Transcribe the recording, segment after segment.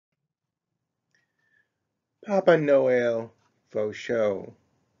Papa Noel Fo Sho,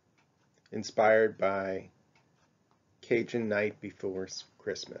 inspired by Cajun Night Before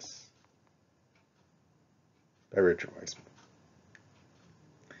Christmas by Richard Weissman.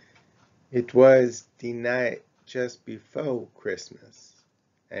 It was the night just before Christmas,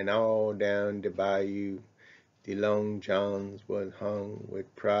 and all down the bayou the Long Johns was hung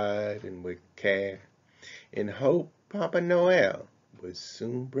with pride and with care, in hope Papa Noel would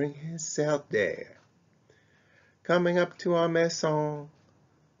soon bring himself there. Coming up to our maison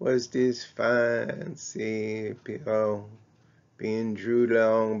was this fancy pirogue, being drew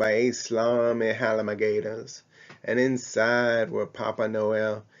along by 8 slimy alligators, and inside were Papa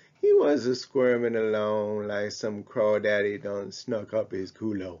Noel. He was a squirming along like some crawdaddy done snuck up his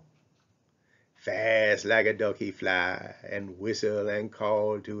culo. Fast like a duck he fly, and whistle and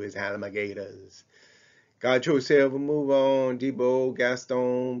call to his alligators. Got yourself a move on, Thibault,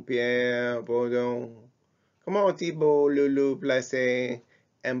 Gaston, Pierre, Bourdon. Come on, Thibault, Lulu, Blase,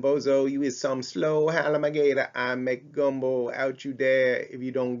 and Bozo, you is some slow alligator. I make gumbo out you there if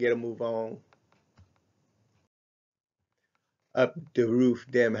you don't get a move on. Up the roof,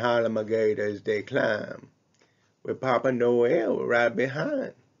 them alligators they climb, with Papa Noel right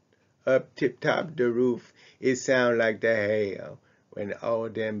behind. Up tip-top the roof, it sound like the hail when all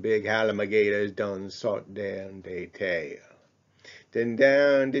them big alligators done sort down they tail. Then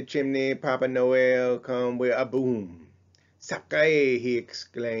down the chimney Papa Noel come with a boom. Sacre, he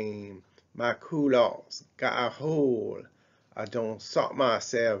exclaimed, my culottes got a hole. I don't sort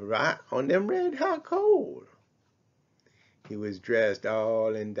myself right on them red hot coal. He was dressed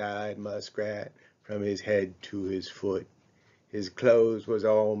all in dyed muskrat from his head to his foot. His clothes was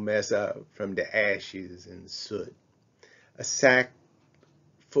all messed up from the ashes and soot. A sack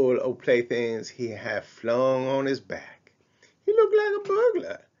full of playthings he had flung on his back. He looked like a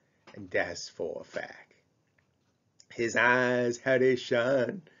burglar, and that's for a fact. His eyes, how they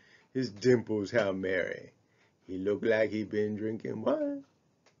shine, his dimples, how merry. He looked like he'd been drinking wine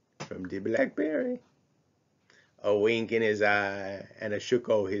from the blackberry. A wink in his eye and a shook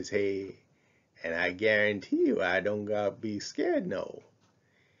o' his head, and I guarantee you I don't gotta be scared no.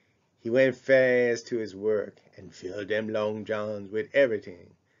 He went fast to his work and filled them long johns with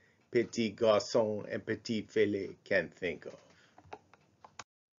everything petit garçon and petite fille can think of.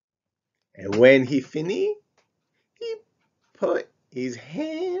 And when he finished, he put his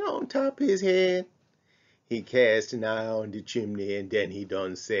hand on top his head. He cast an eye on the chimney, and then he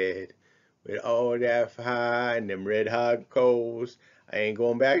done said, with all that fire and them red hot coals, I ain't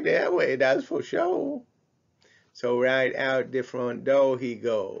going back that way, that's for sure. So right out the front door he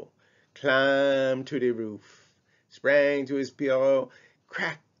go, climbed to the roof, sprang to his pillow,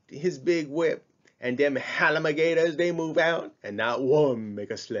 cracked his big whip, and them alligators they move out, and not one make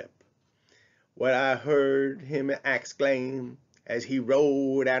a slip. What I heard him exclaim as he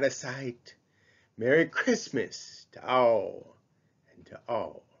rode out of sight, Merry Christmas to all, and to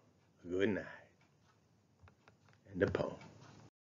all, good night. And the poem.